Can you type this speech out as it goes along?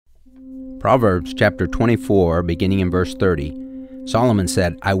Proverbs chapter 24, beginning in verse 30, Solomon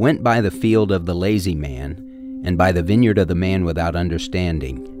said, I went by the field of the lazy man, and by the vineyard of the man without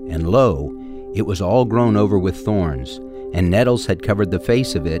understanding. And lo, it was all grown over with thorns, and nettles had covered the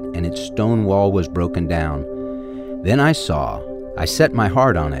face of it, and its stone wall was broken down. Then I saw, I set my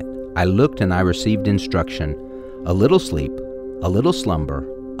heart on it. I looked and I received instruction. A little sleep, a little slumber,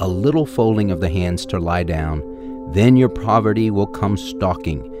 a little folding of the hands to lie down. Then your poverty will come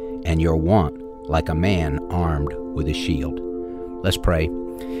stalking, and your want like a man armed with a shield. Let's pray.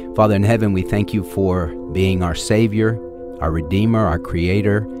 Father in heaven, we thank you for being our Savior, our Redeemer, our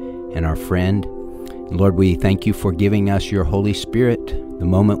Creator, and our friend. Lord, we thank you for giving us your Holy Spirit the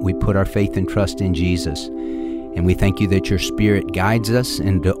moment we put our faith and trust in Jesus. And we thank you that your Spirit guides us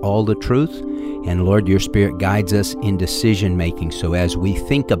into all the truth. And Lord, your Spirit guides us in decision making. So as we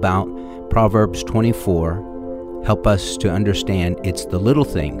think about Proverbs 24, help us to understand it's the little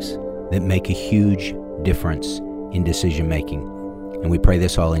things that make a huge difference in decision making. And we pray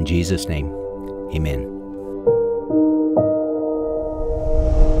this all in Jesus' name. Amen.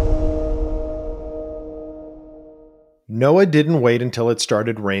 Noah didn't wait until it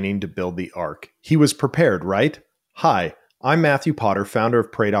started raining to build the ark. He was prepared, right? Hi, I'm Matthew Potter, founder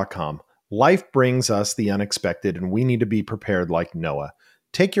of Pray.com. Life brings us the unexpected, and we need to be prepared like Noah.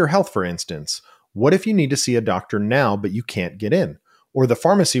 Take your health, for instance. What if you need to see a doctor now, but you can't get in? Or the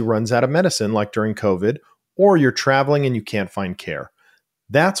pharmacy runs out of medicine like during COVID, or you're traveling and you can't find care.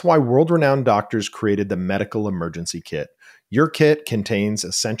 That's why world-renowned doctors created the Medical Emergency Kit. Your kit contains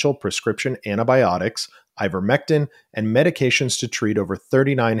essential prescription antibiotics, ivermectin, and medications to treat over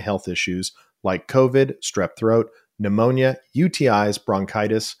 39 health issues like COVID, strep throat, pneumonia, UTIs,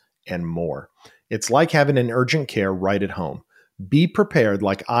 bronchitis, and more. It's like having an urgent care right at home. Be prepared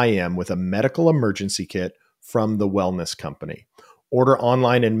like I am with a medical emergency kit from the Wellness Company. Order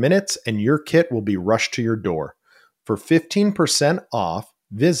online in minutes and your kit will be rushed to your door. For 15% off,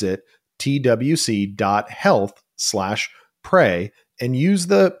 visit twc.health/pray and use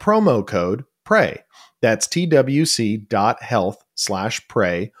the promo code PRAY. That's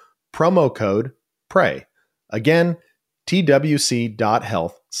twc.health/pray, promo code PRAY. Again,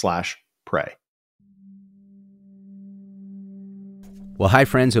 twc.health/pray. Well, hi,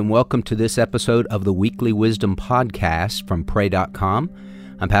 friends, and welcome to this episode of the Weekly Wisdom Podcast from Pray.com.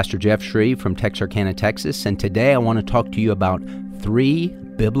 I'm Pastor Jeff Shreve from Texarkana, Texas, and today I want to talk to you about 3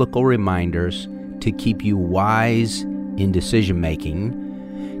 biblical reminders to keep you wise in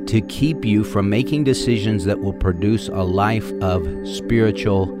decision-making, to keep you from making decisions that will produce a life of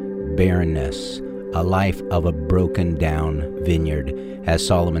spiritual barrenness, a life of a broken-down vineyard, as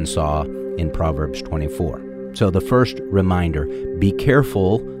Solomon saw in Proverbs 24. So the first reminder, be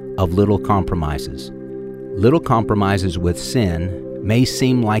careful of little compromises. Little compromises with sin may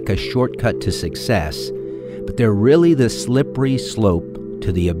seem like a shortcut to success, but they're really the slippery slope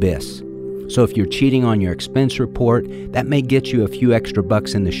to the abyss. So if you're cheating on your expense report, that may get you a few extra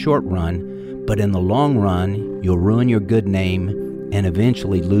bucks in the short run, but in the long run, you'll ruin your good name and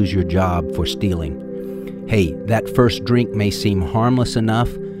eventually lose your job for stealing. Hey, that first drink may seem harmless enough,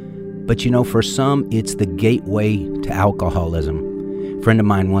 but for some, it's the gateway to alcoholism. A friend of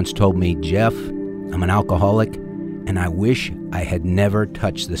mine once told me, Jeff, I'm an alcoholic, and I wish I had never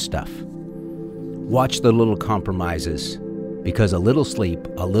touched this stuff. Watch the little compromises, because a little sleep,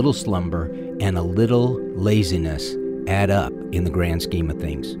 a little slumber, and a little laziness add up in the grand scheme of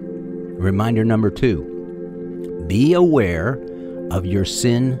things. Reminder number 2, be aware of your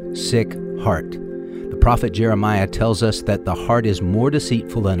sin-sick heart. The prophet Jeremiah tells us that the heart is more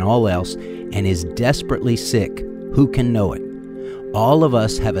deceitful than all else and is desperately sick. Who can know it? All of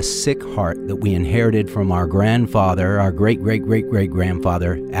us have a sick heart that we inherited from our grandfather, our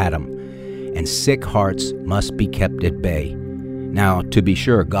great-great-great-great-grandfather, Adam. And sick hearts must be kept at bay. Now, to be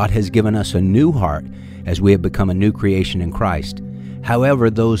sure, God has given us a new heart as we have become a new creation in Christ. However,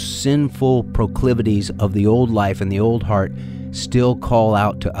 those sinful proclivities of the old life and the old heart still call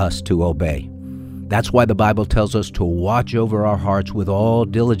out to us to obey. That's why the Bible tells us to watch over our hearts with all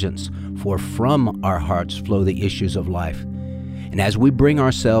diligence, for from our hearts flow the issues of life. And as we bring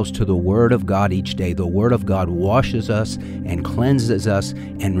ourselves to the Word of God each day, the Word of God washes us and cleanses us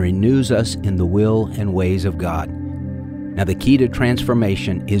and renews us in the will and ways of God. Now, the key to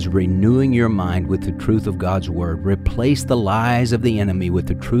transformation is renewing your mind with the truth of God's Word. Replace the lies of the enemy with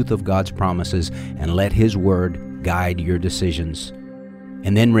the truth of God's promises and let His Word guide your decisions.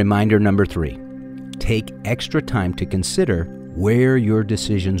 And then reminder number 3. Take extra time to consider where your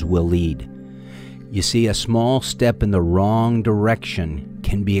decisions will lead. You see, a small step in the wrong direction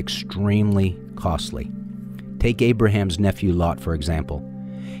can be extremely costly. Take Abraham's nephew Lot, for example.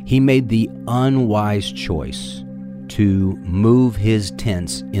 He made the unwise choice to move his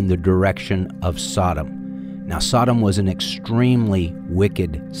tents in the direction of Sodom. Now, Sodom was an extremely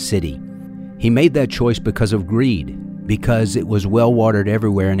wicked city. He made that choice because of greed, because it was well-watered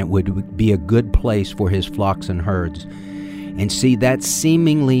everywhere and it would be a good place for his flocks and herds. And see, that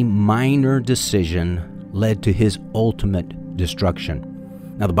seemingly minor decision led to his ultimate destruction.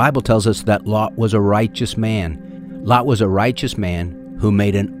 Now, the Bible tells us that Lot was a righteous man. Lot was a righteous man who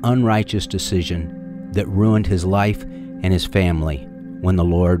made an unrighteous decision that ruined his life and his family when the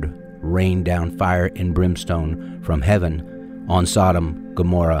Lord rained down fire and brimstone from heaven on Sodom,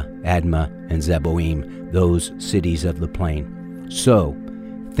 Gomorrah, Admah, and Zeboim, those cities of the plain. So,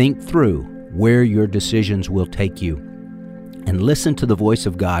 think through where your decisions will take you, and listen to the voice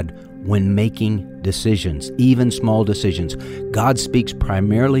of God when making decisions, even small decisions. God speaks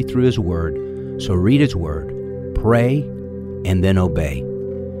primarily through His Word, so read His Word, pray, and then obey.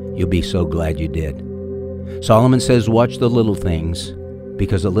 You'll be so glad you did. Solomon says, watch the little things,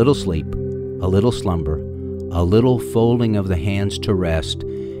 because a little sleep, a little slumber, a little folding of the hands to rest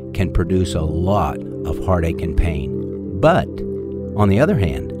can produce a lot of heartache and pain. But, on the other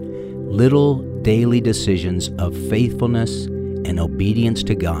hand, little daily decisions of faithfulness and obedience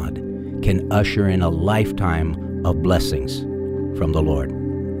to God can usher in a lifetime of blessings from the Lord.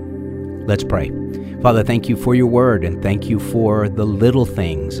 Let's pray. Father, thank you for your word, and thank you for the little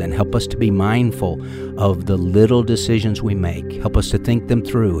things, and help us to be mindful of the little decisions we make. Help us to think them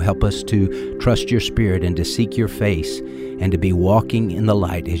through. Help us to trust your Spirit and to seek your face and to be walking in the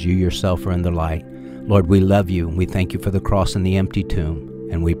light as you yourself are in the light. Lord, we love you, and we thank you for the cross and the empty tomb,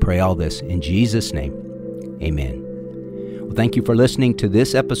 and we pray all this in Jesus' name. Amen. Well, thank you for listening to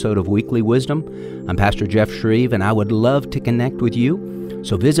this episode of Weekly Wisdom. I'm Pastor Jeff Shreve, and I would love to connect with you.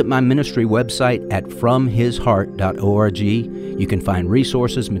 So visit my ministry website at fromhisheart.org. You can find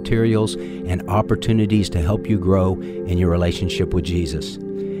resources, materials, and opportunities to help you grow in your relationship with Jesus.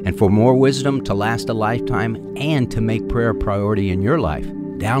 And for more wisdom to last a lifetime and to make prayer a priority in your life,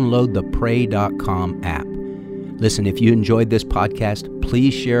 download the Pray.com app. Listen, if you enjoyed this podcast,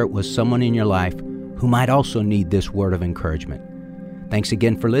 please share it with someone in your life who might also need this word of encouragement. Thanks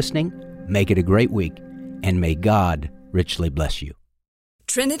again for listening. Make it a great week, and may God richly bless you.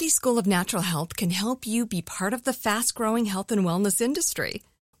 Trinity School of Natural Health can help you be part of the fast-growing health and wellness industry.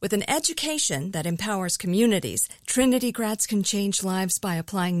 With an education that empowers communities, Trinity grads can change lives by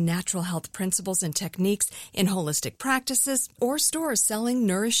applying natural health principles and techniques in holistic practices or stores selling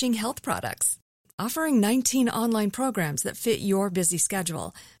nourishing health products. Offering 19 online programs that fit your busy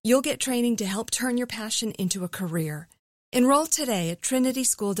schedule, you'll get training to help turn your passion into a career. Enroll today at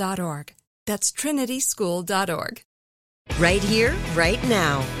trinityschool.org. That's trinityschool.org. Right here, right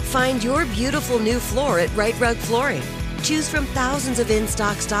now. Find your beautiful new floor at Right Rug Flooring. Choose from thousands of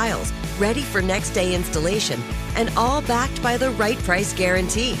in-stock styles, ready for next day installation, and all backed by the right price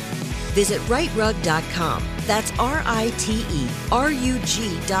guarantee. Visit rightrug.com. That's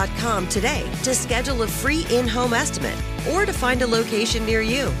RITERUG.com today to schedule a free in-home estimate or to find a location near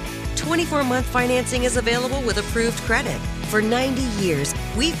you. 24-month financing is available with approved credit. For 90 years,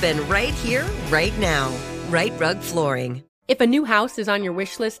 we've been right here, right now. Right Rug Flooring. If a new house is on your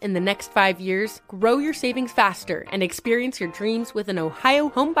wish list in the next 5 years, grow your savings faster and experience your dreams with an Ohio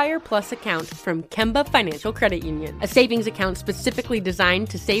Homebuyer Plus account from Kemba Financial Credit Union. A savings account specifically designed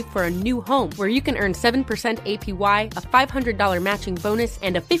to save for a new home, where you can earn 7% APY, a $500 matching bonus,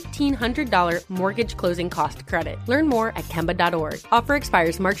 and a $1,500 mortgage closing cost credit. Learn more at Kemba.org. Offer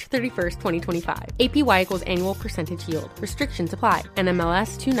expires March 31st, 2025. APY equals annual percentage yield. Restrictions apply.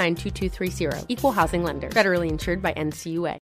 NMLS 292230. Equal housing lender. Federally insured by NCUA.